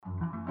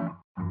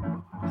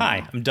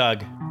Hi, I'm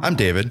Doug, I'm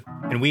David.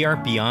 and we are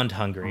Beyond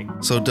Hungry.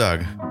 So,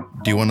 Doug,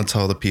 do you want to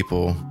tell the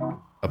people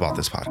about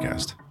this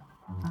podcast?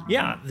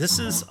 Yeah, this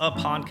is a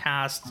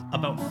podcast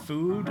about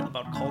food,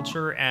 about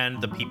culture,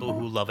 and the people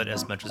who love it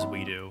as much as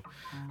we do.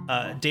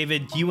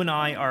 David, you and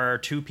I are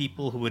two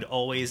people who would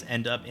always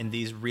end up in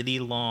these really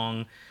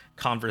long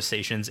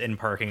conversations in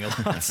parking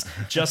lots,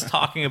 just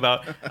talking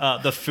about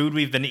the food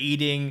we've been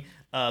eating,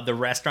 the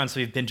restaurants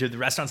we've been to, the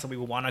restaurants that we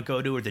want to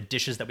go to, or the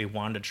dishes that we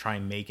wanted to try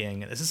making.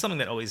 This is something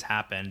that always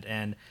happened,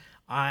 and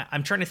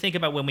I'm trying to think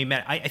about when we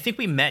met. I think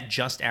we met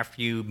just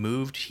after you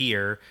moved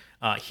here,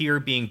 here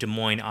being Des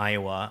Moines,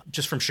 Iowa,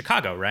 just from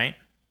Chicago, right?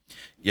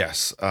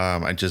 Yes.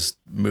 I just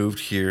moved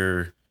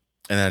here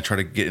and then I tried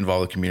to get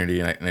involved in the community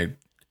and I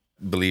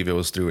believe it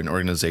was through an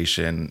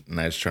organization and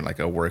I was trying like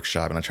a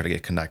workshop and I tried to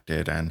get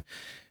connected and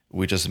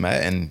we just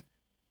met and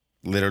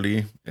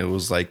literally it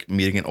was like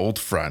meeting an old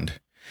friend.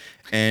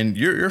 And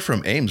you're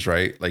from Ames,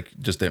 right? Like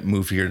just that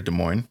moved here to Des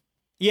Moines.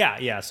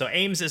 Yeah. So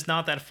Ames is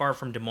not that far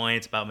from Des Moines.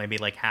 It's about maybe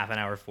like half an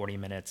hour, 40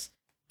 minutes.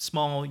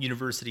 Small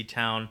university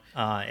town.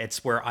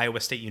 It's where Iowa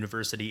State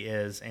University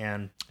is,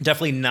 and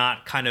definitely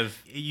not kind of.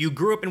 You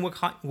grew up in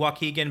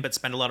Waukegan, but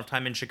spent a lot of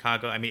time in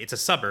Chicago. I mean, it's a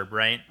suburb,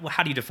 right? Well,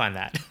 how do you define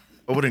that?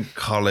 I wouldn't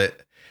call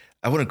it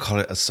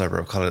a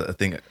suburb. Call it a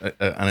thing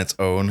on its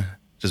own,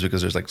 just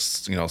because there's like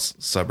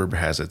suburb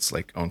has its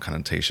like own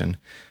connotation.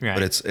 Right.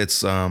 But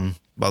it's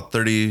about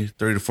 30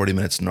 to 40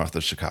 minutes north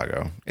of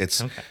Chicago.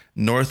 It's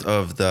north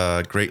of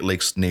the Great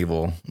Lakes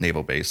Naval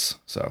Base.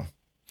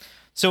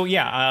 So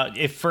yeah,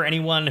 if for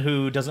anyone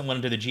who doesn't want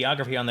to do the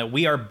geography on that,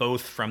 we are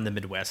both from the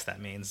Midwest.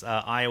 That means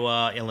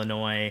Iowa,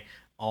 Illinois,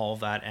 all of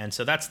that, and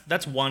so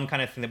that's one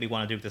kind of thing that we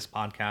want to do with this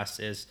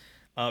podcast is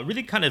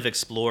really kind of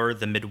explore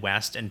the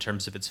Midwest in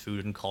terms of its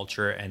food and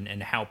culture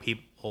and how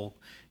people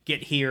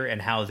get here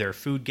and how their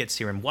food gets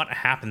here and what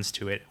happens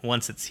to it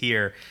once it's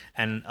here,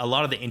 and a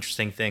lot of the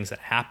interesting things that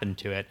happen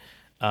to it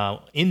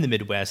in the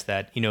Midwest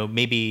that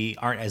maybe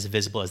aren't as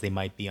visible as they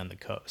might be on the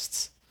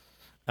coasts.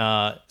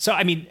 So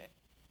I mean.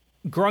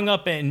 Growing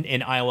up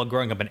in Iowa,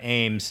 growing up in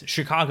Ames,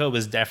 Chicago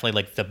was definitely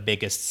like the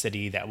biggest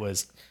city that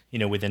was,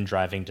 within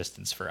driving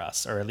distance for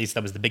us, or at least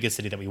that was the biggest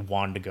city that we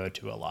wanted to go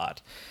to a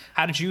lot.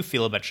 How did you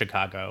feel about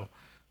Chicago?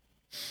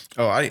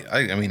 Oh,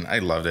 I mean, I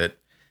loved it.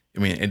 I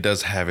mean, it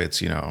does have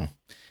its, it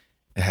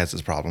has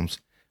its problems,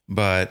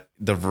 but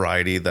the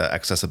variety, the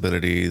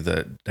accessibility,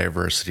 the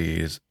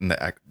diversity, and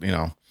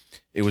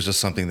it was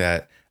just something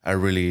that I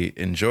really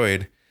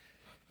enjoyed.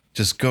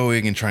 Just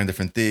going and trying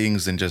different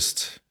things and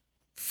just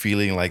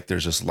feeling like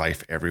there's just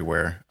life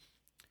everywhere.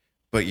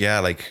 But yeah,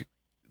 like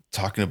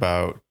talking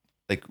about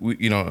like,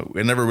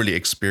 I never really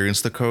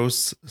experienced the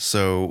coast.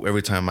 So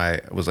every time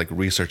I was like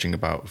researching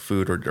about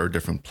food or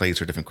different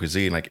plates or different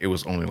cuisine, like it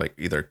was only like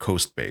either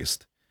coast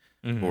based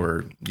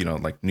or,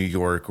 like New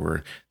York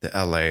or the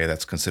LA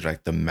that's considered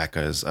like the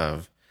meccas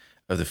of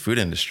the food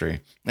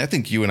industry. And I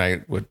think you and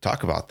I would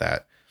talk about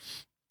that.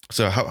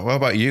 So how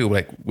about you?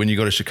 Like when you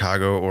go to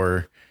Chicago,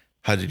 or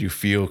how did you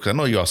feel? Cause I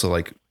know you also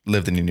like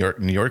lived in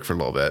New York for a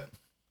little bit.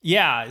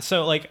 Yeah,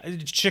 so like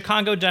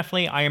Chicago,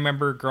 definitely. I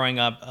remember growing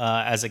up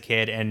as a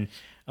kid, and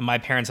my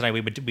parents and I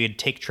we'd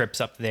take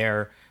trips up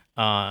there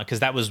because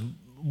that was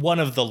one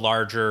of the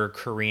larger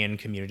Korean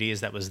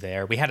communities that was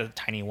there. We had a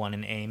tiny one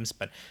in Ames,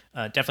 but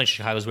definitely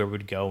Chicago is where we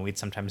would go, and we'd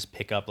sometimes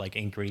pick up like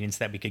ingredients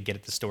that we could get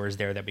at the stores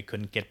there that we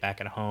couldn't get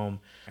back at home.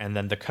 And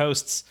then the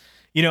coasts,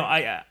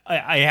 I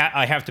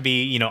have to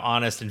be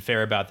honest and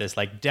fair about this.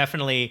 Like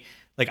definitely.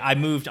 Like I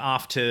moved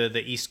off to the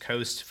East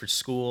Coast for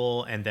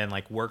school and then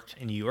like worked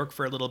in New York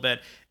for a little bit.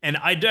 And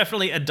I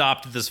definitely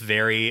adopted this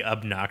very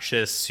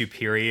obnoxious,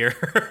 superior,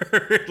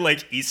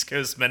 like East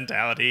Coast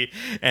mentality.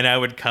 And I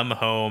would come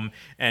home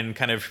and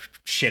kind of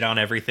shit on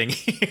everything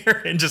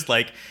here and just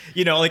like,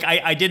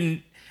 I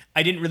didn't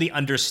really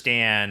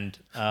understand.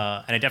 And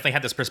I definitely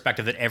had this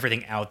perspective that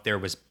everything out there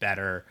was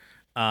better.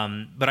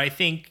 But I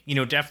think,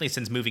 definitely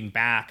since moving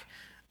back,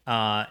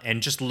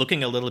 and just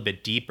looking a little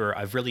bit deeper,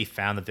 I've really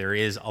found that there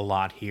is a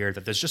lot here,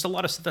 that there's just a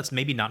lot of stuff that's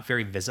maybe not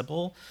very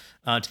visible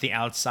to the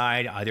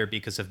outside, either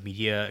because of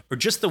media or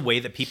just the way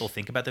that people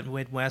think about the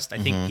Midwest. I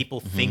think people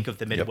think of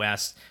the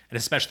Midwest, and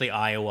especially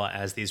Iowa,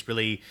 as these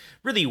really,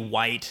 really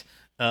white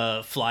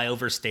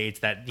flyover states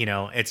that,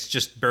 it's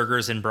just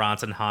burgers and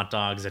brats and hot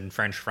dogs and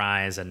French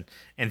fries and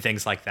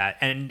things like that.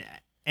 And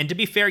to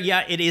be fair,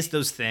 yeah, it is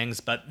those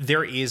things, but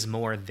there is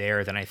more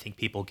there than I think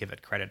people give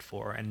it credit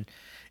for. And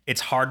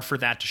it's hard for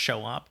that to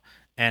show up.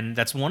 And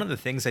that's one of the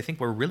things I think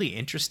we're really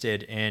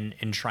interested in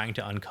trying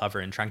to uncover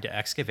and trying to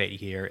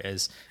excavate here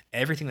is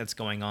everything that's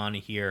going on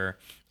here,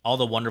 all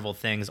the wonderful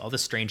things, all the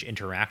strange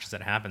interactions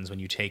that happens when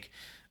you take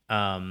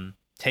a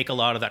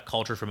lot of that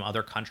culture from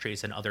other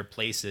countries and other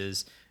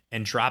places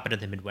and drop it in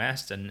the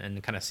Midwest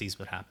and kind of sees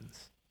what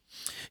happens.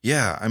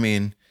 Yeah. I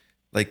mean,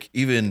 like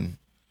even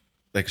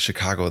like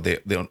Chicago,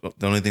 the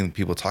only thing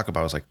people talk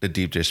about is like the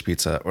deep dish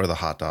pizza or the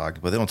hot dog,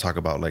 but they don't talk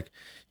about like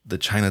the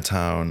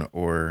Chinatown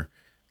or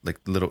like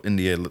Little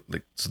India.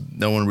 Like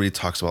no one really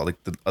talks about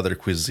like the other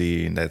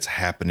cuisine that's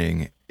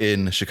happening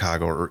in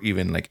Chicago or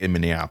even like in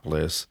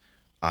Minneapolis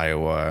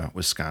Iowa,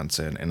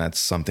 Wisconsin, and that's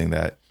something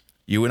that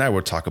you and I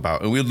would talk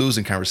about, and we'd lose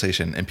in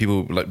conversation, and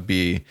people would like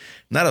be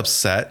not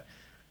upset,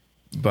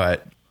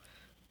 but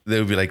they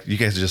would be like, "You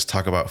guys just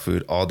talk about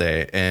food all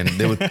day," and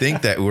they would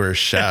think that we're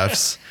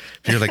chefs.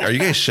 You're like, "Are you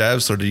guys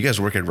chefs, or do you guys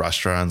work at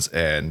restaurants?"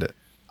 And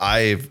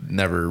I've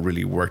never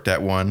really worked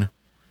at one.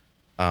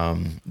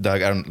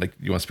 Doug, I don't like.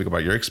 You want to speak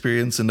about your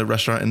experience in the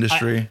restaurant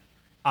industry?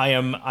 I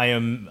am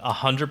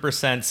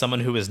 100%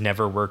 someone who has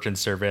never worked in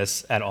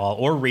service at all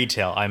or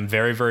retail. I'm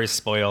very, very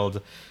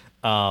spoiled.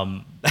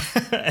 And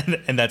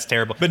that's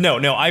terrible. But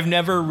no, I've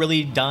never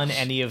really done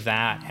any of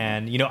that.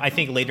 And, you know, I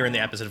think later in the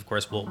episode, of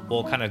course,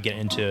 we'll kind of get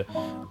into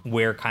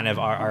where kind of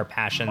our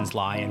passions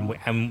lie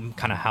and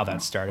kind of how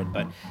that started.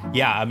 But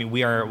yeah, I mean,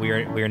 we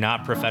are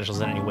not professionals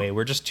in any way.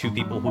 We're just two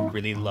people who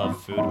really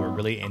love food, who are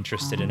really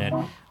interested in it,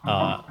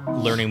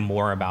 learning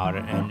more about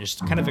it, and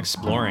just kind of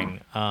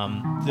exploring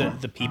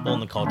the people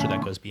and the culture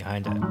that goes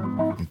behind it.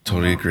 I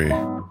totally agree.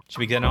 Should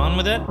we get on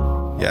with it?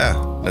 Yeah,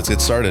 let's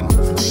get started.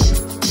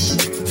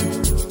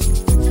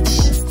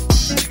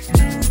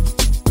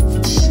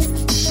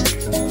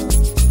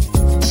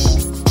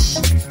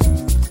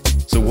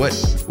 So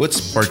what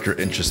sparked your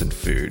interest in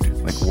food?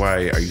 Like,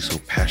 why are you so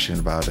passionate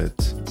about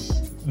it?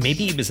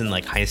 Maybe it was in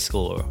like high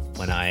school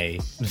when I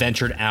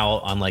ventured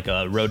out on like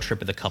a road trip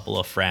with a couple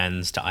of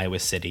friends to Iowa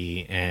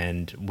City,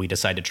 and we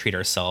decided to treat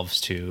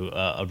ourselves to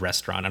a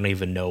restaurant. I don't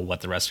even know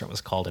what the restaurant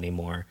was called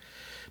anymore,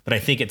 but I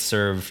think it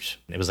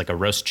was like a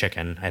roast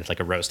chicken. I had like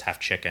a roast half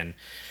chicken,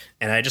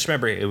 and I just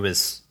remember it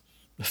was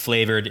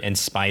flavored and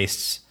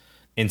spiced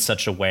in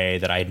such a way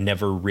that I'd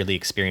never really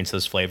experienced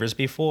those flavors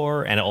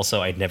before. And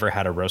also I'd never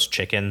had a roast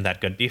chicken that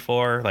good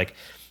before. Like,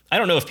 I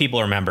don't know if people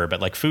remember,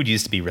 but like food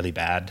used to be really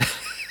bad.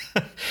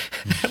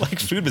 Like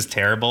food was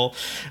terrible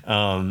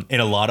in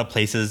a lot of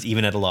places,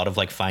 even at a lot of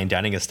like fine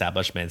dining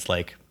establishments.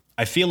 Like,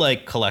 I feel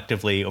like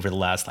collectively over the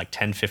last like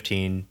 10,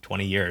 15,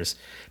 20 years,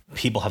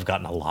 people have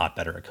gotten a lot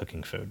better at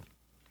cooking food.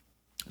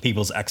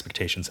 People's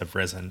expectations have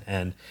risen.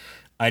 And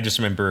I just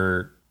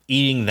remember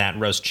eating that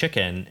roast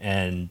chicken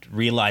and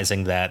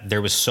realizing that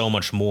there was so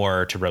much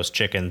more to roast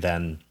chicken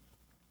than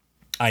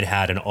I'd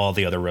had in all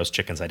the other roast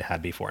chickens I'd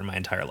had before in my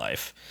entire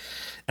life.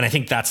 And I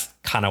think that's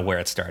kind of where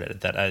it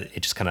started, that it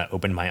just kind of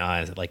opened my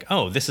eyes like,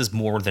 oh, this is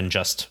more than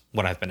just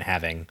what I've been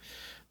having.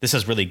 This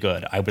is really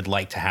good. I would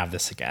like to have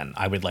this again.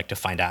 I would like to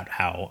find out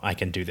how I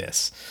can do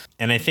this.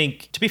 And I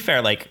think, to be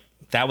fair, like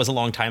that was a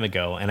long time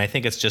ago. And I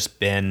think it's just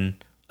been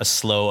a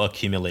slow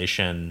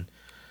accumulation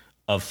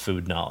of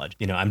food knowledge.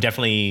 You know, I'm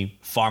definitely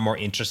far more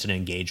interested and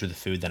engaged with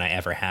food than I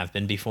ever have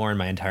been before in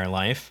my entire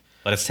life.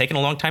 But it's taken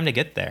a long time to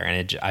get there,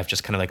 and I've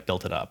just kind of like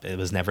built it up. It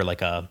was never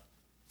like a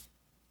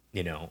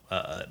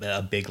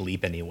big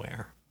leap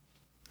anywhere.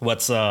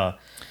 Where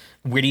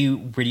do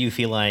you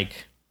feel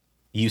like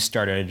you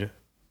started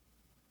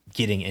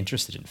getting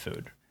interested in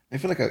food? I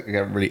feel like I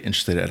got really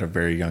interested at a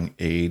very young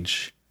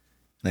age,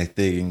 and I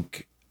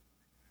think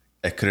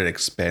I could have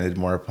expanded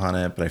more upon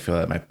it, but I feel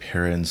like my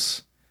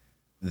parents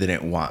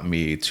didn't want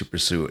me to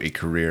pursue a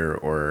career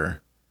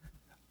or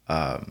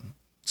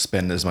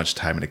spend as much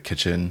time in the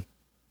kitchen,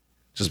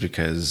 just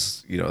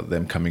because, you know,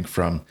 them coming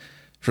from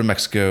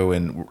Mexico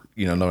and,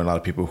 you know, knowing a lot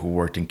of people who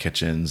worked in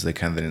kitchens, they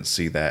kind of didn't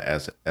see that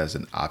as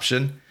an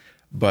option.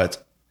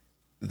 But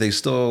they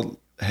still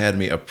had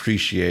me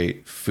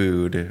appreciate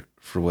food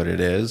for what it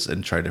is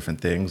and try different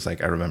things.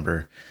 Like, I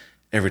remember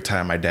every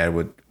time my dad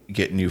would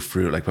get new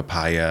fruit like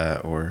papaya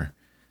or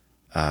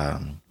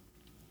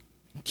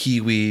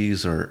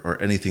kiwis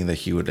or anything that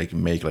he would like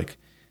make, like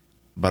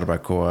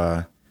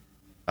barbacoa,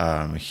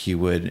 he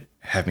would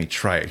have me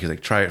try it. He's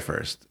like, try it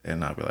first.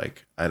 And I'll be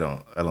like, I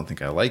don't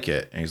think I like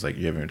it. And he's like,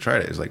 you haven't even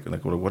tried it. He's like,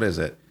 what is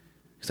it?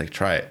 He's like,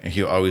 try it. And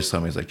he'll always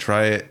tell me, he's like,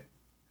 try it.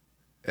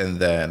 And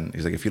then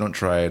he's like, if you don't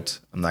try it,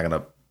 I'm not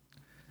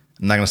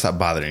gonna stop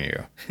bothering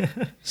you.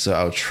 So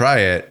I'll try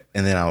it,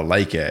 and then I'll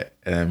like it,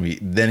 and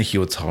then he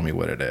will tell me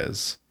what it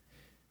is.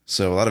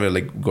 So a lot of it,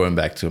 like going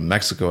back to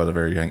Mexico at a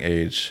very young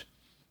age,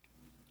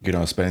 you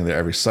know, spending there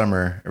every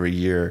summer, every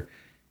year,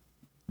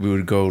 he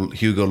would go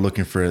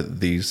looking for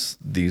these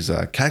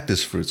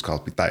cactus fruits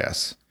called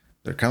pitayas.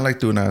 They're kind of like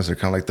tunas, they're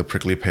kind of like the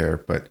prickly pear,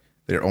 but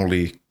they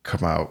only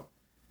come out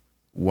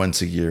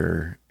once a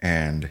year,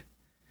 and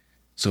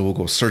so we'll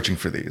go searching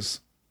for these.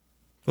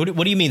 What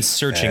do you mean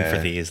searching for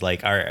these?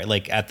 Like, are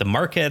like at the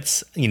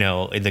markets, you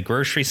know, in the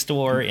grocery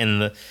store, in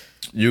the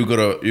you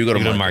go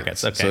to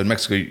markets. Okay. So in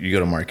Mexico, you go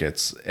to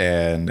markets,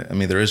 and I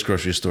mean there is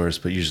grocery stores,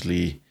 but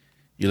usually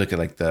you look at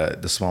like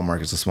the small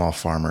markets, the small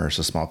farmers,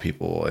 the small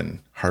people, and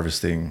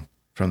harvesting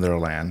from their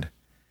land.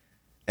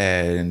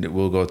 And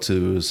we'll go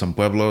to some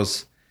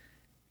pueblos,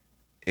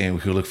 and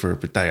we'll look for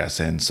pitayas.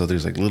 And so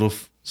there's like little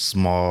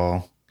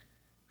small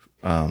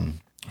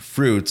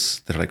fruits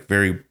that are like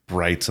very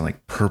bright and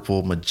like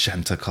purple,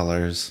 magenta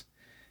colors.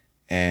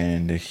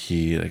 And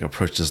he like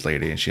approached this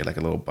lady, and she had like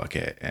a little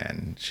bucket,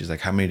 and she's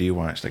like, how many do you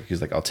want?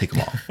 He's like, I'll take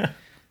them all.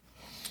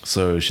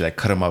 So she like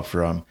cut them up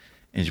for him,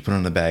 and she put them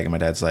in the bag, and my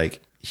dad's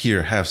like,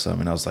 here, have some.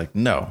 And I was like,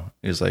 no.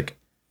 He was like,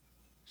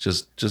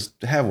 just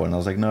have one. I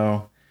was like,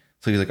 no.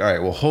 So he's like, all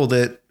right, well, hold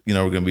it. You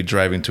know, we're going to be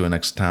driving to a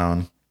next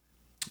town.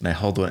 And I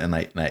held one and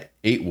I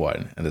ate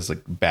one in this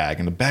like bag.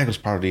 And the bag was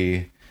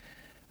probably,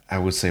 I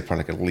would say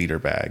probably like a liter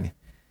bag.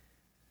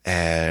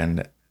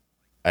 And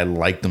I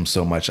liked them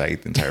so much, I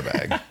ate the entire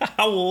bag.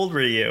 How old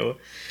were you?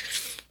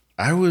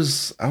 I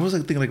was like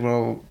thinking like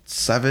about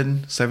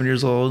 7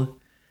 years old.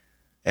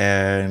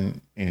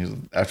 And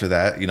after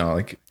that, you know,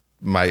 like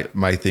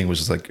my thing was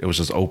just like, it was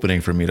just opening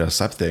for me to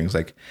accept things.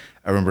 Like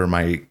I remember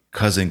my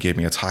cousin gave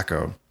me a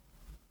taco.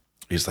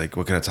 He's like,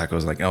 what kind of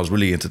tacos? Like, I was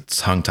really into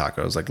tongue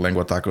tacos, like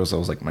lengua tacos. That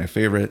was like my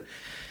favorite. And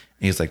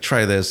he's like,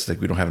 try this.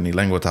 Like, we don't have any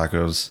lengua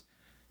tacos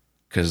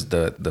because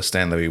the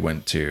stand that we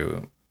went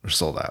to were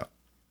sold out.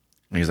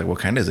 And he's like, what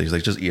kind is it? He's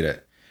like, just eat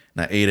it.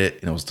 And I ate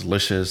it and it was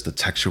delicious. The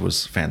texture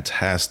was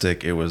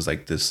fantastic. It was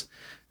like this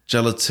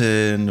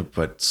gelatin,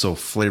 but so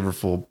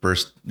flavorful,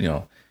 burst, you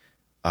know,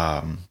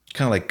 kind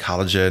of like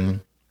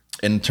collagen.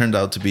 And it turned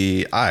out to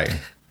be eye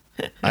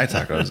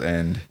tacos.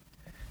 And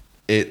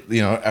it,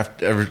 you know,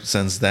 ever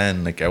since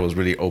then, like I was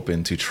really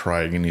open to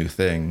trying new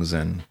things.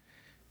 And,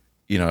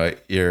 you know,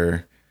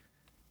 your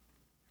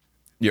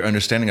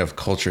understanding of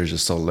culture is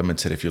just so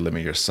limited if you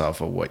limit yourself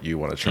of what you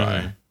want to try.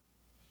 Mm-hmm.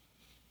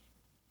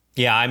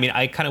 Yeah, I mean,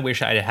 I kind of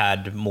wish I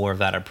had more of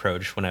that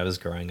approach when I was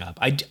growing up.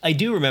 I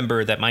do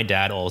remember that my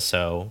dad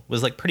also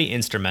was like pretty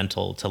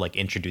instrumental to like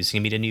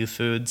introducing me to new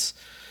foods.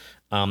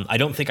 I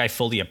don't think I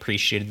fully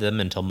appreciated them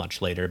until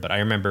much later, but I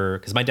remember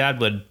because my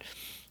dad would,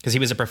 because he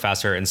was a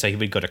professor, and so he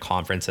would go to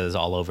conferences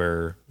all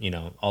over, you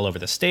know, all over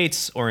the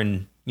States or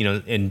in, you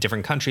know, in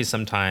different countries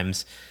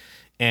sometimes.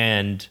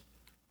 And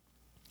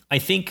I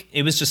think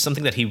it was just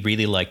something that he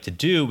really liked to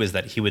do, was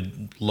that he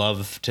would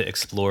love to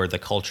explore the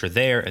culture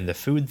there and the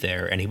food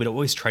there. And he would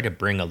always try to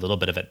bring a little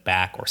bit of it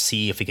back or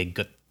see if he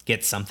could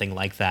get something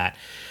like that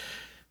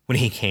when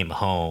he came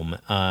home.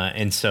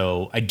 And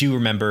so I do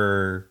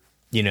remember,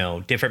 you know,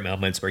 different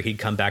moments where he'd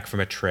come back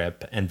from a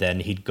trip and then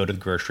he'd go to the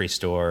grocery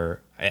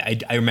store. I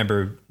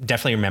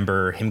definitely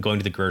remember him going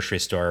to the grocery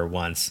store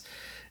once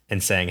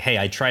and saying, hey,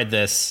 I tried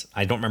this.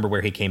 I don't remember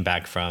where he came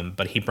back from,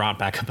 but he brought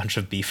back a bunch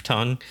of beef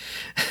tongue.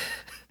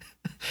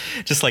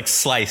 Just like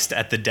sliced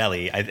at the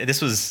deli.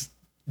 This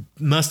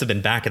must have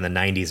been back in the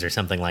 90s or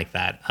something like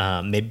that.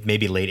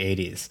 Maybe late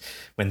 80s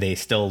when they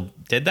still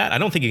did that. I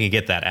don't think you can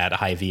get that at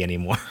Hy-Vee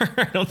anymore.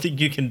 I don't think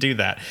you can do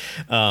that.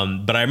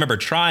 But I remember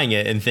trying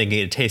it and thinking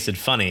it tasted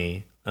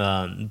funny.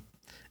 And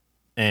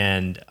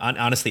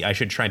honestly, I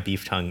should try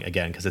beef tongue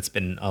again because it's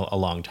been a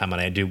long time,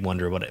 and I do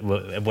wonder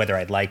whether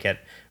I'd like it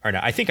or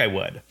not. I think I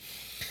would.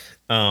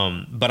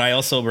 But I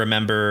also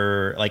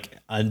remember like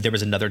there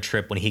was another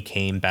trip when he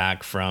came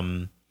back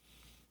from,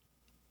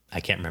 I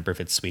can't remember if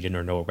it's Sweden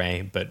or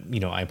Norway, but you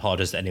know, I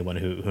apologize to anyone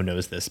who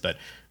knows this, but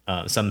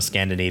some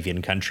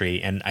Scandinavian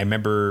country. And I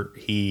remember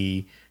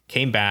he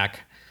came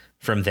back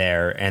from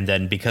there. And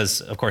then because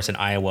of course in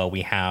Iowa,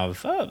 we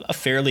have a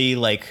fairly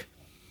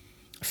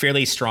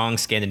strong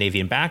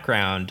Scandinavian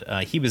background,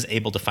 he was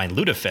able to find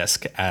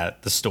lutefisk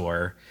at the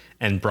store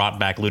and brought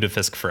back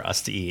lutefisk for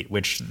us to eat,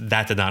 which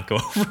that did not go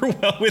over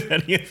well with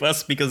any of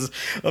us because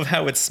of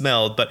how it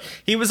smelled. But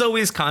he was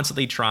always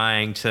constantly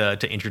trying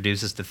to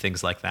introduce us to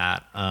things like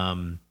that.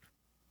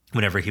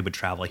 Whenever he would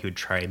travel, he would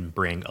try and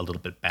bring a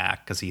little bit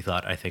back because he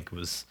thought, I think it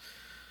was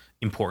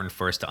important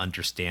for us to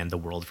understand the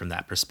world from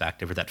that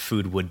perspective, or that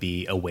food would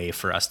be a way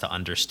for us to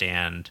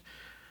understand,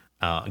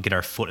 get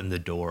our foot in the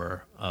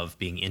door of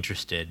being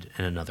interested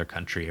in another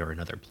country or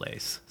another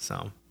place.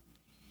 So,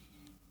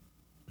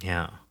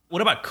 yeah.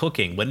 What about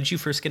cooking? When did you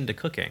first get into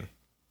cooking?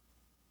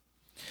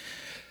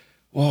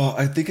 Well,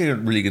 I think I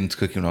got really get into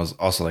cooking when I was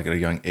also like at a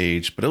young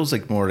age, but it was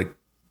like more like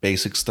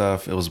basic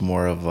stuff. It was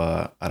more of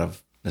out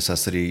of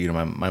necessity. You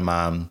know, my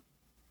mom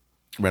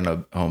ran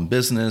a home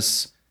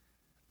business,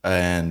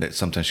 and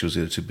sometimes she was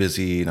either too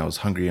busy and I was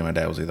hungry, and my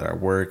dad was either at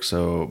work.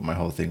 So my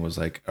whole thing was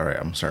like, all right,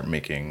 I'm gonna start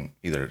making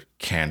either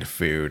canned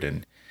food,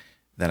 and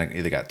then I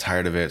either got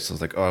tired of it. So I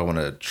was like, oh, I want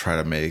to try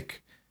to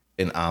make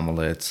an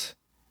omelet.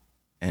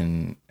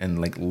 And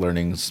like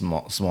learning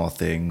small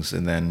things,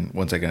 and then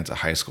once I got into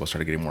high school, I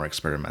started getting more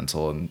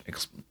experimental and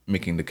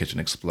making the kitchen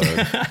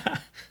explode.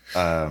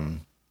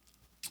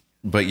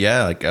 But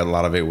yeah, like a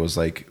lot of it was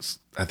like,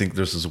 I think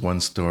there's this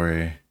one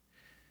story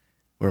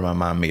where my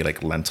mom made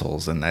like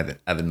lentils, and I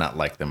did not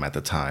like them at the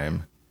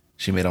time.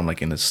 She made them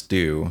like in a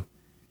stew,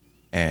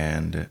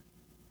 and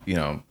you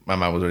know, my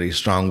mom was really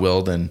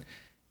strong-willed, and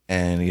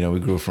you know, we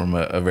grew from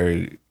a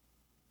very,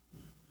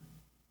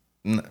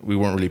 we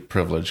weren't really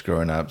privileged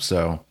growing up.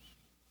 So,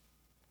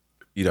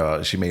 you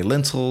know, she made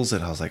lentils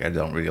and I was like, I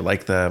don't really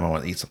like them. I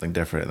want to eat something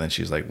different. And then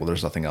she's like, well,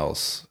 there's nothing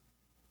else.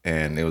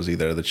 And it was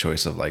either the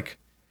choice of like,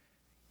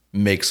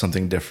 make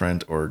something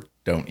different or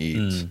don't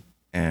eat.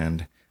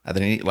 And I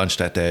didn't eat lunch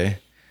that day.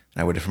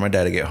 And I waited for my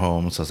dad to get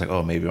home. So I was like,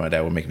 oh, maybe my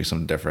dad will make me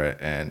something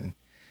different. And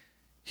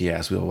he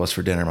asked me, well, what's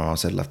for dinner? My mom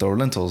said leftover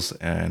lentils.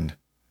 And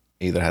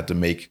either had to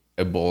make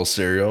a bowl of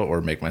cereal or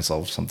make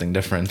myself something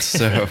different.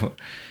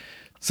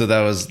 So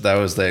that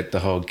was like the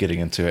whole getting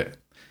into it.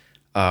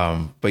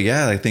 But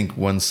yeah, I think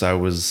once I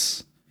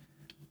was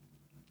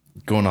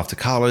going off to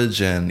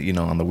college, and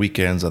on the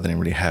weekends I didn't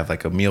really have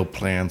like a meal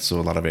plan, so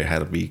a lot of it had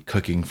to be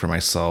cooking for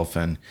myself.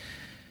 And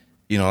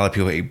a lot of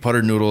people ate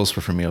butter noodles,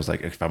 but for me, I was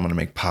like, if I'm going to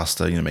make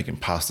pasta, making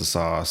pasta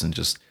sauce and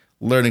just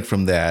learning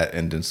from that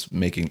and just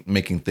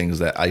making things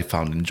that I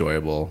found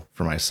enjoyable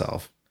for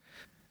myself.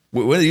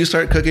 When did you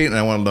start cooking? And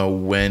I want to know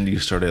when you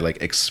started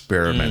like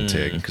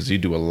experimenting, because you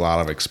do a lot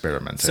of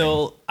experimenting.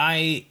 So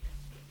I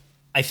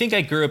think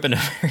I grew up in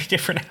a very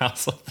different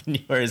household than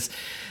yours.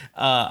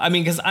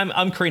 Because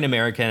I'm Korean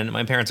American,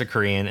 my parents are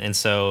Korean, and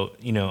so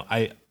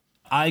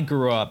I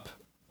grew up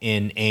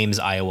in Ames,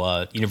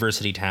 Iowa,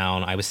 university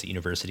town. Iowa State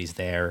University's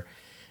there,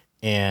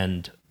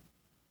 and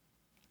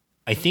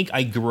I think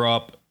I grew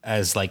up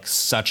as like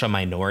such a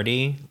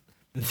minority.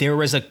 There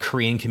was a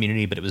Korean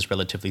community, but it was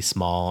relatively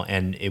small,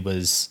 and it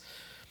was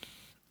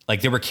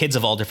like there were kids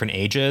of all different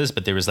ages,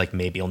 but there was like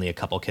maybe only a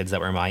couple kids that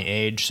were my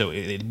age, so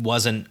it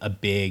wasn't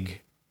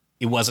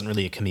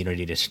really a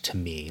community to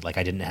me. Like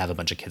I didn't have a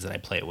bunch of kids that I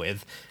played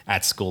with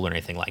at school or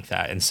anything like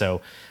that. And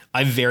so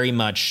I very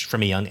much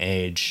from a young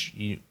age,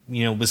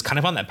 was kind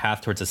of on that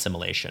path towards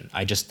assimilation.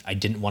 I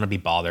didn't want to be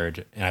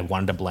bothered, and I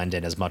wanted to blend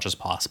in as much as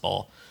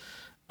possible,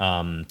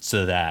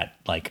 so that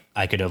like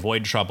I could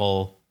avoid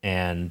trouble,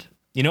 and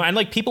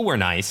like people were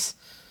nice.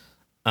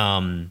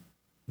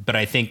 But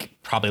I think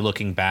probably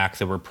looking back,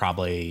 there were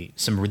probably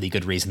some really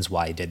good reasons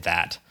why I did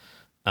that.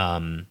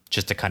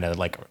 Just to kind of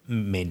like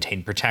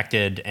maintain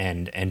protected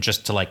and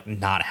just to like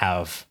not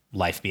have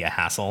life be a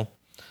hassle.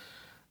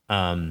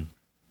 And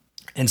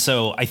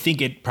so I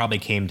think it probably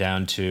came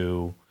down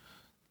to,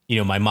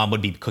 my mom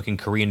would be cooking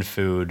Korean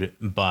food,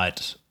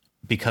 but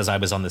because I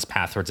was on this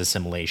path towards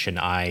assimilation,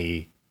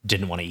 I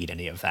didn't want to eat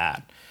any of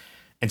that.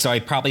 And so I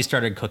probably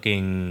started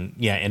cooking,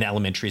 in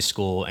elementary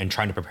school and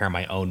trying to prepare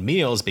my own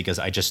meals because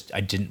I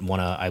didn't want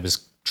to, I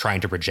was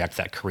trying to reject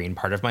that Korean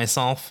part of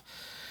myself.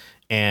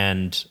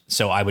 And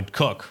so I would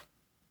cook.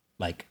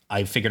 Like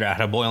I figured out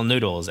how to boil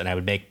noodles, and I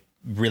would make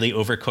really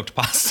overcooked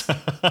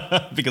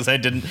pasta because I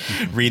didn't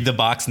read the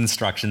box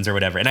instructions or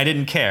whatever. And I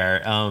didn't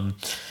care.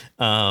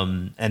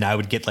 And I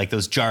would get like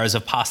those jars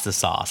of pasta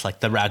sauce, like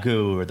the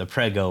ragu or the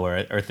prego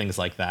or things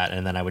like that.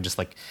 And then I would just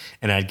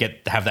I'd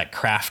have that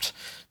Kraft,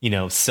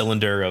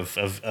 cylinder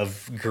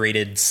of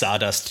grated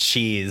sawdust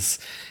cheese.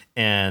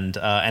 And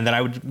then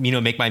I would,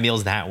 make my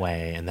meals that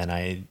way. And then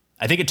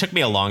I think it took me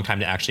a long time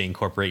to actually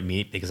incorporate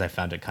meat because I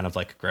found it kind of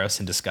like gross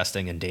and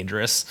disgusting and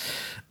dangerous,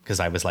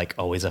 because I was like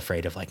always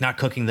afraid of like not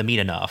cooking the meat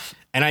enough.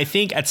 And I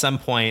think at some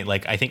point,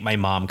 like I think my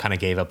mom kind of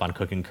gave up on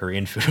cooking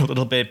Korean food a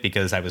little bit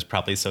because I was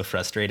probably so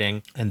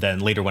frustrating. And then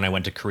later when I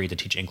went to Korea to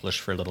teach English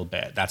for a little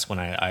bit, that's when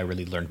I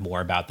really learned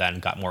more about that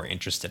and got more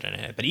interested in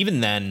it. But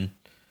even then,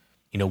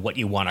 what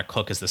you want to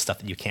cook is the stuff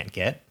that you can't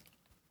get.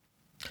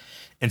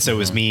 And so it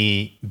was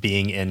me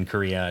being in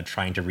Korea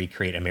trying to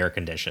recreate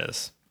American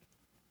dishes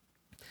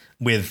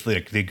with the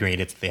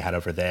ingredients that they had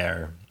over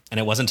there. And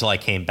it wasn't until I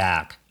came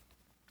back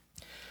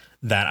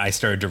that I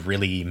started to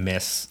really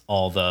miss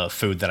all the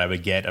food that I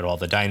would get at all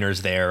the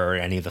diners there or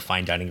any of the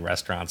fine dining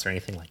restaurants or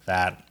anything like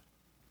that.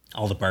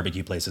 All the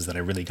barbecue places that I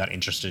really got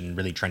interested in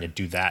really trying to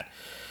do that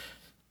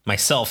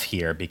myself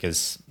here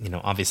because,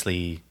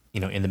 obviously,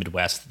 in the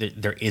Midwest,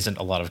 there isn't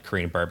a lot of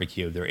Korean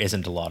barbecue. There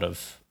isn't a lot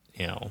of,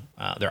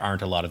 there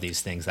aren't a lot of these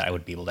things that I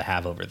would be able to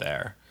have over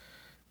there.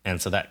 And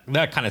so that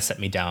kind of set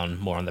me down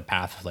more on the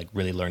path of like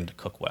really learning to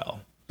cook well.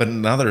 But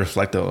now that I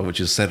reflect on what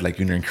you said, like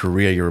when you're in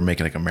Korea, you were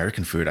making like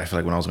American food. I feel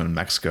like when I was in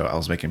Mexico, I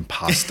was making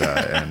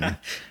pasta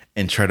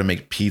and try to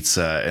make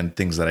pizza and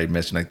things that I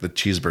mentioned, like the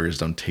cheeseburgers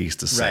don't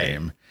taste the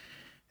same. Right.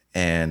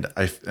 And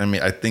I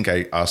think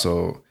I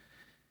also,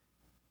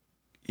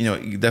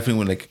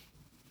 definitely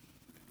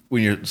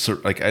when you're sort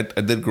of like, I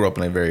did grow up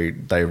in a very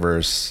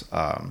diverse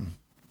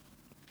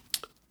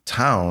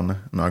town.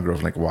 I grew up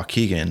in like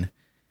Waukegan.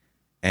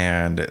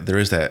 And there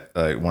is that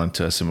want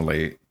to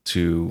assimilate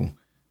to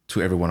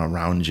everyone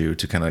around you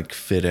to kind of like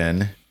fit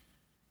in.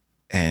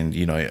 And,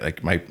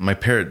 like my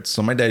parents,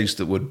 so my dad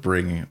would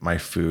bring my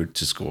food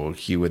to school.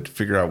 He would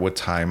figure out what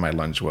time my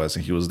lunch was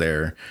and he was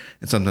there.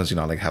 And sometimes,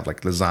 like have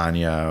like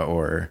lasagna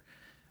or,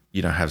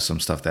 have some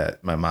stuff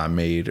that my mom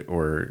made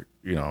or,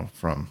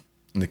 from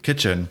in the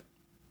kitchen.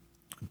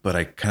 But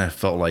I kind of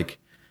felt like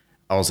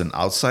I was an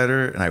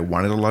outsider and I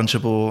wanted a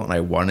Lunchable and I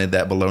wanted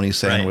that bologna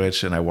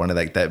sandwich. Right. And I wanted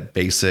like that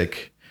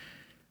basic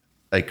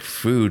like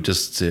food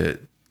just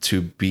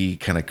to be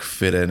kind of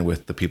fit in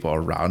with the people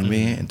around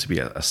me and to be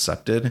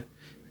accepted.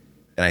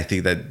 And I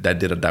think that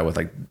did that with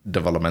like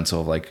developmental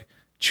of like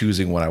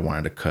choosing what I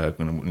wanted to cook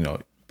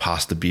and,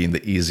 pasta being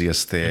the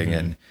easiest thing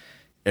and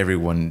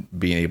everyone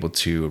being able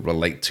to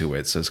relate to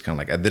it. So it's kind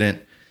of like, I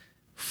didn't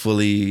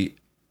fully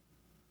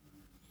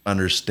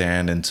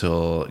understand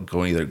until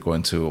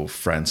going to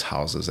friends'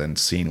 houses and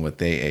seeing what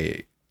they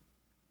ate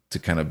to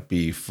kind of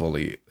be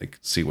fully like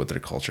see what their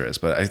culture is.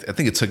 But I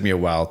think it took me a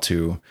while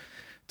to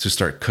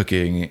start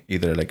cooking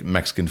either like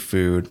Mexican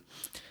food.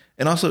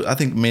 And also I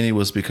think mainly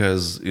was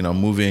because,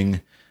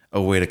 moving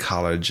away to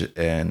college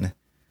and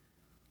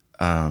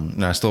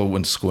I still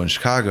went to school in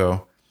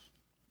Chicago.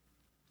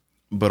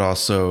 but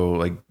also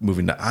like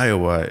moving to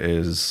Iowa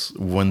is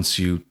once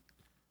you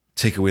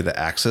take away the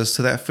access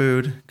to that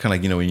food, kind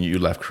of like, when you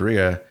left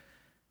Korea,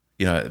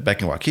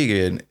 back in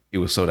Waukegan, it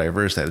was so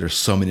diverse that there's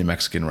so many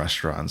Mexican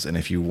restaurants. And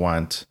if you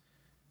want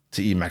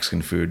to eat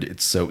Mexican food,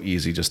 it's so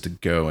easy just to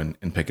go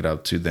and pick it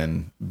up to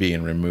then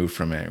being removed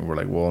from it. And we're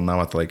like, well, now I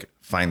have to like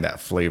find that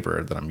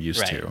flavor that I'm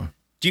used to.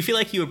 Do you feel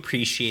like you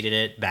appreciated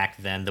it back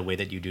then the way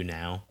that you do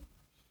now?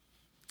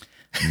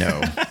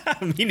 No.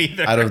 Me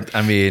neither.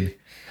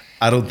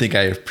 I don't think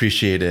I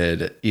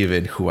appreciated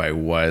even who I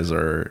was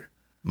or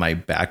my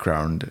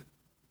background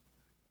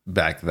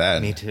back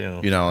then. Me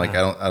too.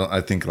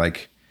 I think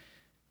like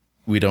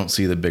we don't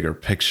see the bigger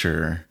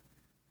picture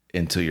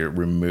until you're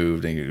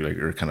removed and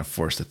you're kind of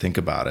forced to think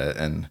about it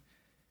and,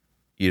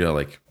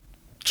 like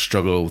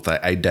struggle with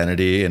that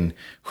identity and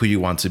who you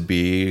want to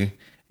be.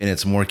 And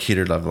it's more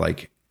catered of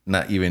like,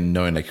 not even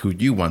knowing like who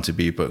you want to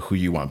be, but who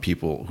you want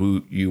people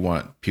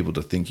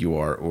to think you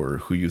are, or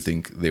who you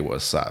think they will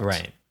accept.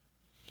 Right.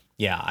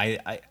 Yeah.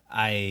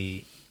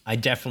 I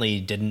definitely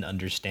didn't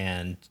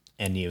understand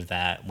any of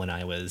that when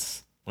I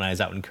was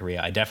out in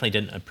Korea. I definitely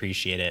didn't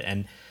appreciate it.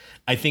 And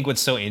I think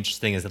what's so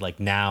interesting is that like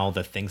now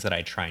the things that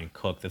I try and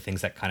cook, the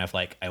things that kind of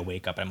like I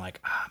wake up and I'm like,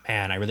 oh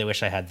man, I really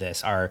wish I had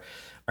this, are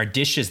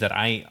dishes that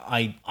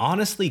I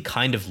honestly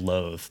kind of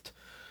loathed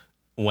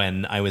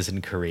when I was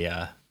in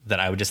Korea, that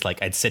I would just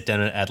like, I'd sit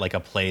down at like a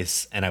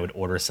place and I would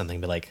order something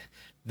and be like,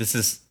 this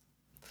is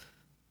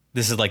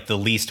like the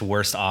least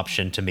worst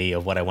option to me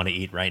of what I want to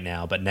eat right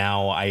now. But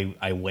now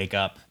I wake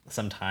up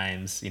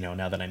sometimes,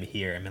 now that I'm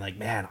here, I'm like,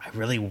 man, I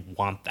really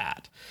want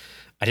that.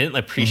 I didn't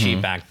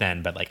appreciate back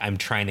then, but like I'm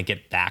trying to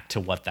get back to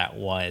what that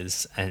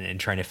was and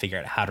trying to figure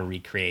out how to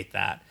recreate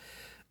that.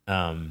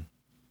 And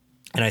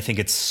I think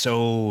it's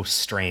so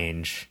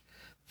strange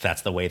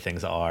that's the way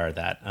things are,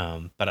 that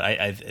but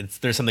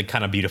there's something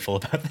kind of beautiful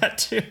about that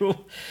too,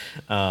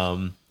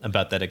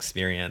 about that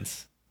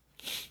experience.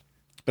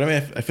 But I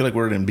mean, I feel like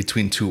we're in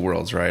between two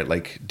worlds, right?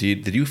 Like,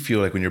 did you feel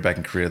like when you're back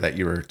in Korea that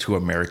you were too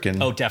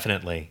American? Oh,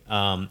 definitely.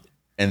 And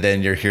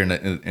then you're here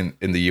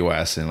in the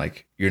US and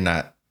like you're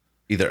not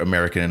either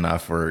American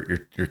enough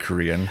or you're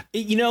Korean.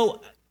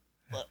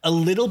 A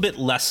little bit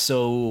less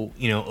so,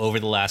 over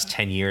the last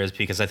 10 years,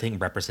 because I think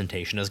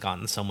representation has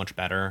gotten so much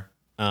better.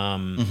 I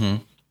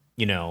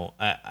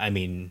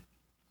mean,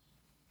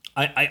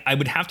 I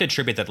would have to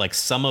attribute that like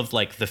some of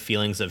like the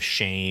feelings of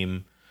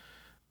shame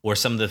or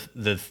some of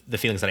the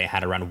feelings that I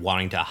had around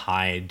wanting to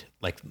hide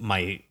like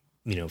my,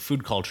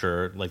 food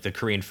culture, like the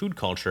Korean food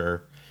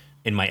culture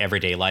in my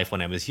everyday life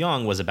when I was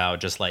young, was about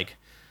just like,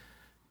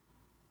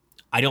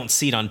 I don't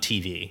see it on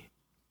TV,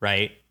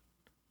 right?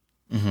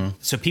 Mm-hmm.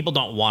 So people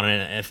don't want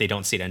it if they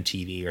don't see it on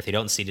TV or if they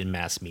don't see it in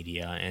mass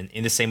media. And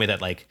in the same way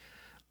that like,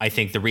 I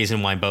think the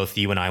reason why both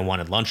you and I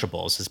wanted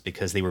Lunchables is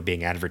because they were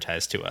being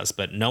advertised to us,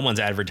 but no one's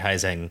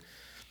advertising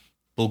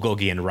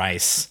bulgogi and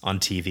rice on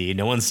TV.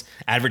 No one's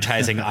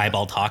advertising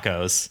eyeball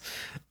tacos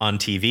on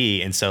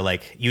TV. And so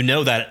like,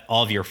 that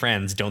all of your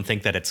friends don't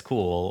think that it's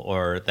cool,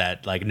 or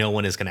that like no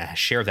one is going to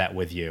share that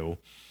with you.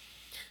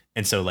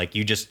 And so like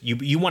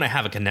you want to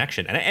have a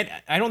connection, and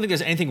I don't think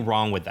there's anything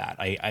wrong with that.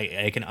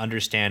 I can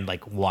understand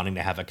like wanting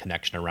to have a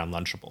connection around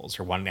Lunchables,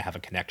 or wanting to have a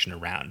connection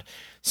around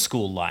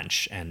school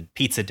lunch and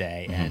pizza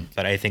day,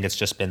 but I think it's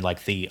just been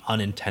like the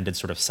unintended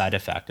sort of side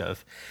effect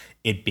of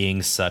it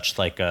being such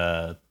like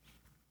a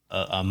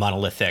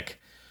monolithic,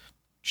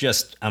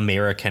 just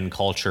American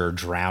culture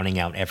drowning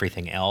out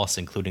everything else,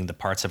 including the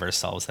parts of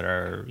ourselves that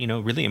are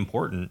really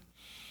important.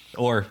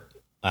 Or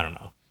I don't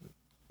know,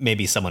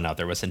 maybe someone out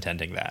there was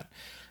intending that.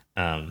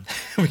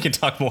 We can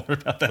talk more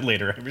about that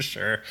later, I'm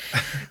sure.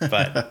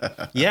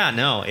 But yeah,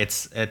 no,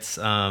 it's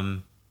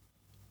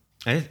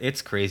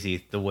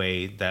crazy the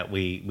way that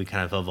we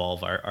kind of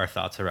evolve our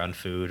thoughts around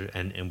food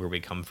and where we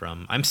come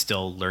from. I'm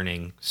still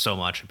learning so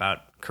much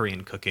about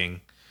Korean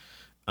cooking,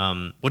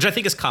 which I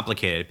think is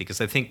complicated, because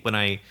I think when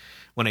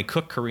I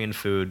cook Korean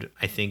food,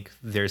 I think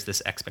there's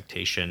this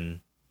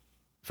expectation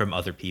from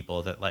other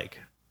people that like,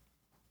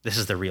 this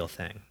is the real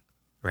thing,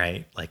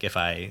 right? Like if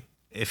I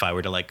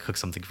were to like cook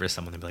something for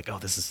someone, they'd be like, oh,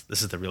 this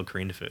is the real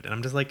Korean food. And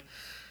I'm just like,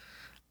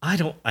 I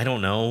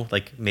don't know,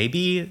 like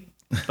maybe,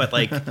 but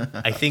like,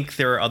 I think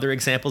there are other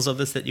examples of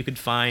this that you could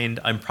find.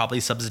 I'm probably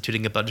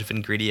substituting a bunch of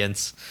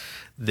ingredients.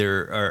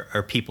 There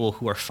are people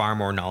who are far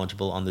more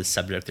knowledgeable on this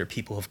subject. There are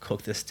people who have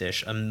cooked this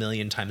dish a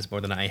million times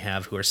more than I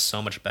have, who are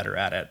so much better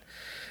at it.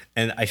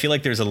 And I feel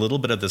like there's a little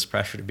bit of this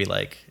pressure to be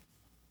like,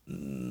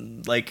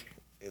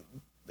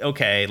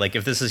 okay, like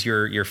if this is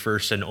your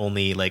first and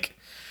only like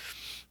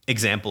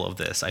example of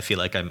this, I feel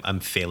like I'm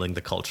failing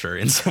the culture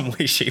in some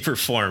way, shape, or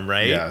form,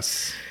 right?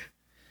 Yes.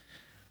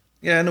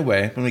 Yeah, in a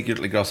way. When we get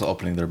like also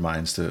opening their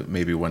minds to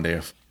maybe one day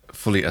of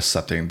fully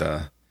accepting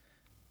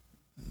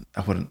I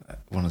wouldn't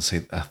want to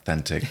say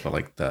authentic, but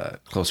like the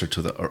closer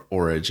to the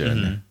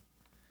origin.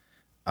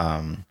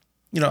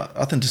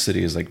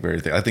 Authenticity is like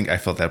very thing. I think I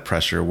felt that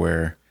pressure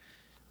where,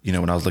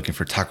 when I was looking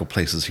for taco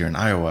places here in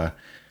Iowa,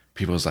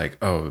 people was like,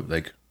 oh,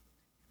 like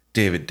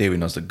David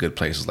knows the good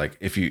places. Like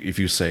if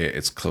you say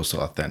it's close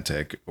to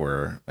authentic,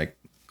 or like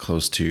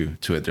close to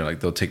it. They're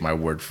like, they'll take my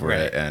word for Right.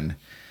 it. And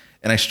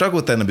I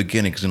struggled with that in the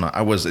beginning because,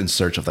 I was in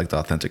search of like the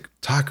authentic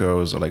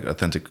tacos or like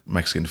authentic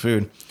Mexican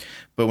food.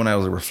 But when I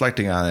was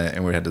reflecting on it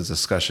and we had this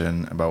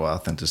discussion about what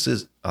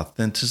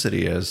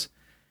authenticity is,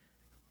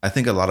 I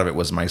think a lot of it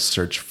was my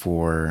search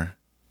for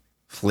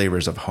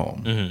flavors of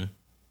home. Mm-hmm.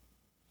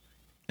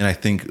 And I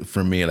think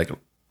for me, like,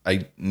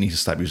 I need to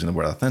stop using the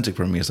word authentic.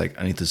 For me, it's like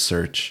I need to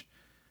search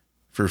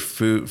for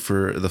food,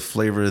 for the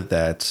flavor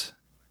that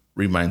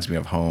reminds me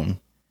of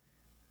home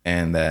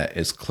and that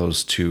is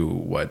close to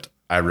what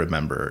I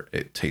remember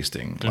it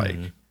tasting like.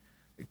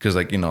 Because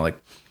like, like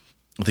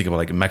think about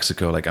like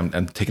Mexico, like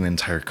I'm taking an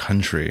entire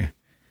country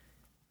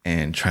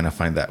and trying to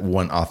find that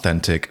one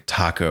authentic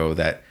taco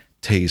that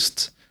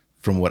tastes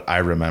from what I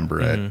remember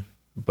it.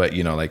 But,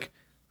 like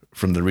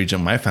from the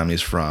region my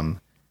family's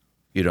from,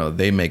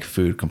 they make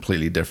food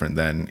completely different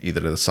than either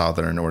the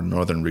southern or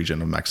northern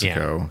region of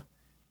Mexico. Yeah.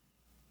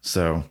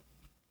 So,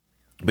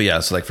 but yeah,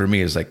 so like for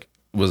me, it's like,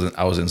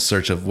 I was in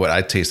search of what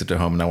I tasted at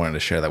home and I wanted to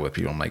share that with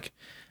people. I'm like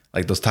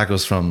those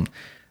tacos from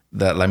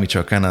that La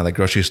Michoacana, the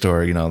grocery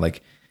store,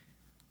 like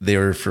they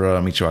were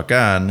from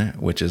Michoacan,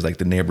 which is like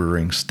the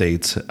neighboring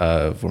state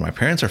of where my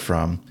parents are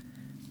from.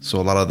 So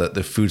a lot of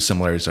the food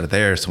similarities are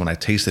there. So when I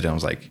tasted it, I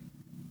was like,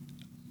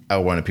 I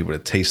wanted people to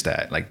taste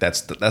that. Like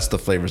that's the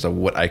flavors of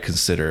what I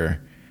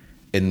consider,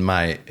 in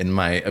my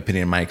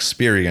opinion, my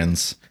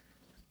experience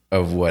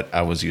of what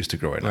I was used to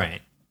growing up.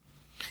 Right.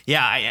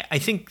 Yeah, I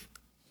think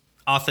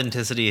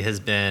authenticity has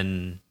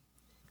been,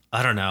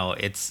 I don't know,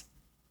 it's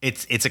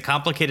a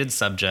complicated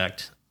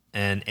subject,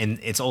 and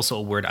it's also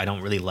a word I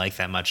don't really like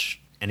that much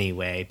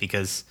anyway,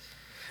 because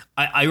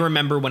I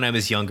remember when I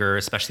was younger,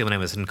 especially when I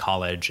was in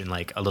college and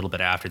like a little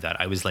bit after that,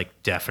 I was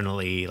like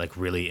definitely like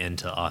really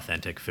into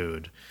authentic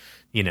food.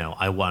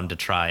 I wanted to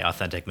try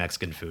authentic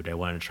Mexican food. I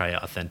wanted to try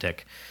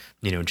authentic,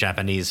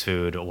 Japanese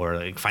food, or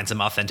like find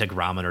some authentic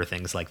ramen or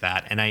things like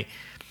that. And I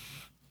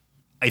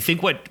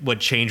think what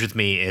changed with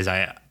me is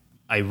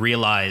I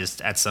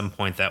realized at some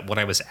point that what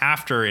I was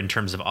after in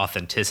terms of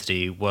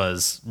authenticity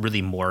was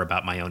really more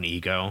about my own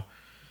ego.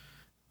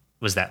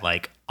 Was that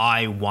like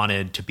I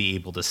wanted to be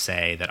able to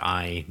say that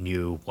I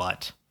knew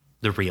what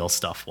the real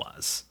stuff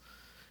was.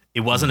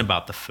 It wasn't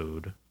about the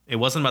food. It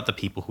wasn't about the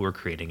people who were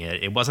creating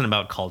it. It wasn't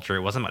about culture.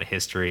 It wasn't about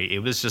history. It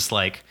was just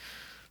like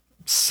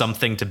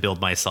something to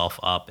build myself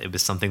up. It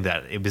was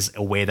it was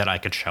a way that I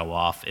could show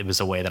off. It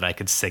was a way that I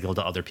could signal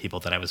to other people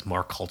that I was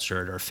more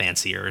cultured or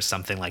fancier or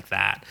something like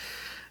that,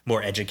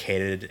 more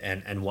educated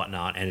and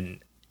whatnot. And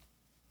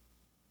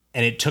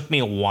it took me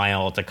a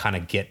while to kind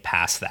of get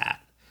past that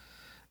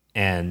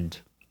and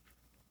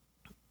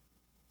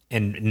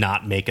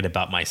not make it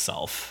about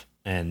myself.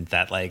 And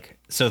that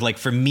so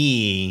for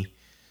me,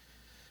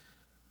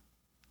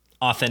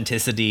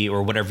 authenticity,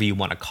 or whatever you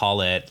want to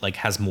call it, like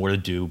has more to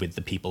do with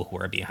the people who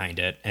are behind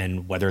it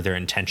and whether their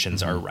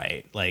intentions are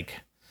right.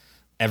 Like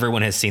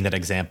everyone has seen that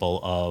example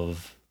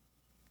of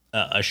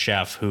a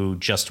chef who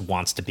just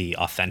wants to be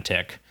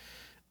authentic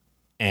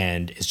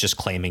and is just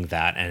claiming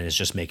that and is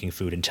just making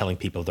food and telling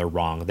people they're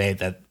wrong.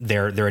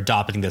 They're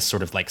adopting this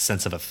sort of like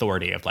sense of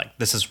authority of like,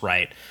 this is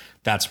right,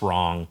 that's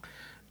wrong.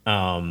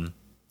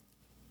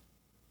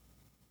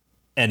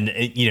 And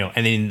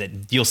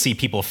then you'll see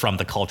people from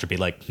the culture be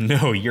like,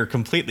 no, you're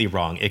completely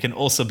wrong. It can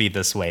also be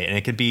this way, and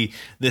it could be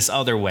this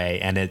other way.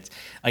 And it's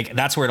like,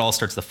 that's where it all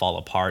starts to fall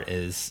apart.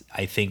 Is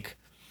I think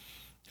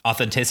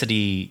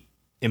authenticity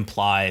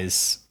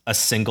implies a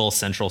single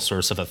central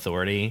source of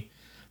authority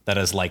that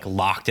is like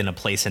locked in a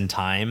place and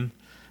time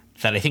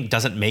that I think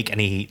doesn't make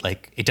any,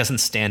 like, it doesn't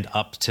stand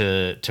up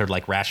to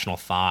like rational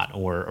thought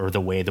or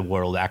the way the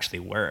world actually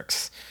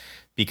works,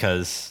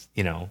 because,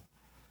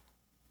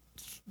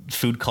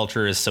 food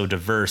culture is so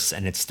diverse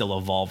and it's still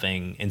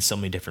evolving in so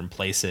many different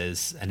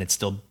places, and it's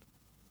still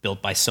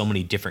built by so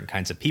many different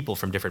kinds of people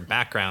from different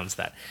backgrounds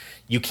that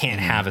you can't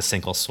have a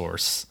single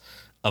source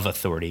of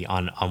authority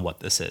on what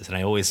this is. And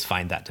I always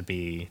find that to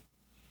be,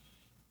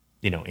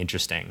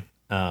 interesting.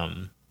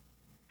 And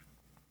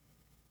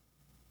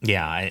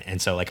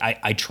so like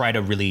I try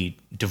to really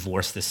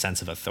divorce this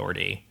sense of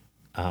authority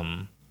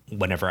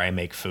whenever I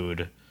make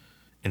food,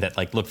 and that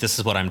like, look, this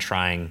is what I'm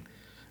trying.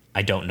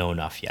 I don't know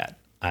enough yet.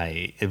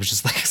 It was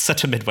just like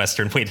such a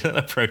Midwestern way to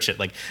approach it.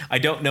 Like, I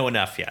don't know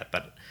enough yet,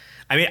 but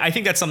I mean, I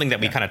think that's something that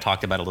we kind of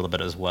talked about a little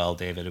bit as well,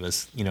 David. It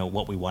was,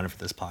 what we wanted for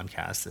this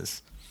podcast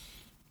is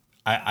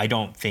I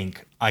don't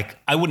think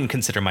I wouldn't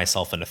consider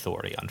myself an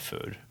authority on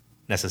food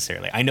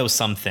necessarily. I know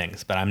some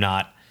things, but I'm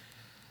not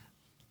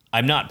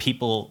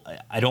people.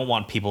 I don't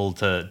want people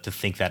to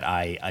think that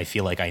I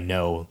feel like I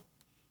know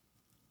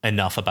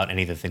enough about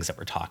any of the things that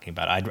we're talking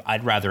about.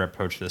 I'd rather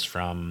approach this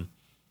from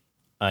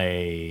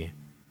a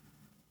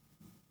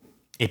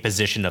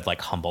position of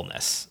like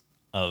humbleness,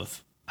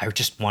 of I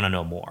just want to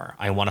know more.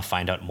 I want to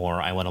find out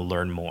more. I want to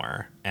learn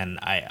more. And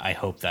I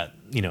hope that,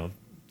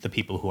 the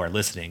people who are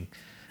listening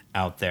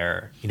out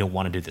there,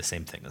 want to do the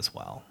same thing as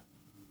well.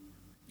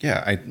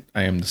 Yeah,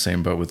 I am the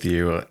same boat with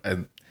you.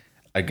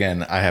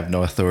 Again, I have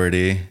no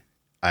authority.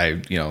 I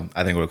didn't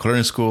go to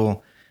culinary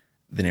school.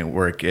 didn't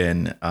work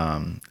in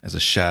as a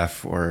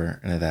chef or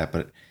any of that,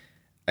 but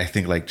I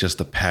think like just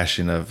the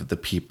passion of the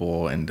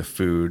people and the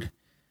food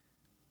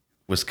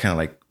was kind of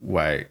like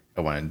why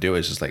I want to do it.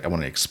 It's just like I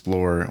want to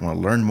explore, I want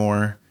to learn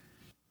more.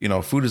 You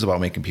know, food is about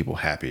making people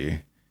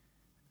happy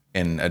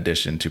in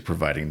addition to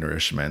providing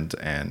nourishment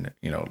and,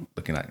 you know,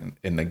 looking at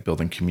and like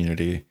building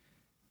community.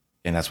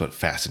 And that's what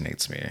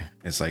fascinates me.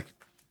 It's like,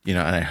 you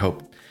know, and I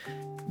hope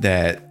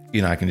that,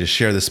 you know, I can just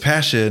share this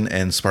passion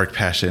and spark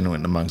passion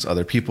amongst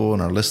other people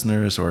and our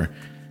listeners,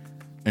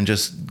 and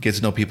just get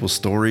to know people's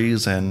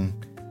stories and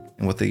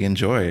what they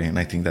enjoy. And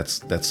I think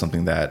that's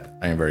something that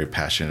I am very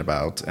passionate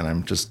about, and I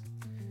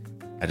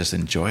just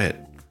enjoy it.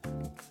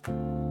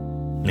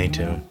 Me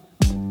too.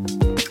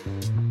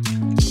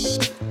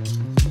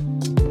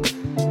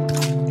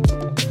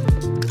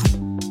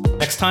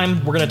 Next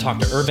time, we're going to talk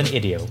to Irvin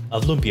Idio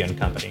of Lumpia &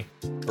 Company,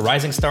 a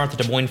rising star at the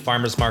Des Moines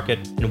Farmers Market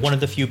and one of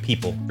the few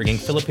people bringing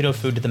Filipino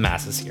food to the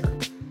masses here.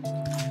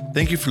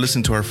 Thank you for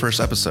listening to our first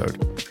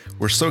episode.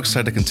 We're so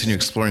excited to continue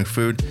exploring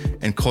food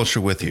and culture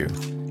with you.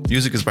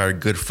 Music is by our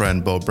good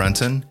friend Bo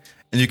Brenton,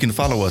 and you can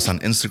follow us on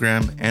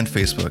Instagram and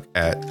Facebook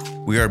at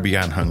We Are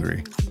Beyond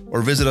Hungry,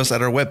 or visit us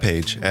at our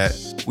webpage at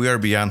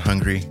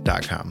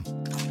wearebeyondhungry.com.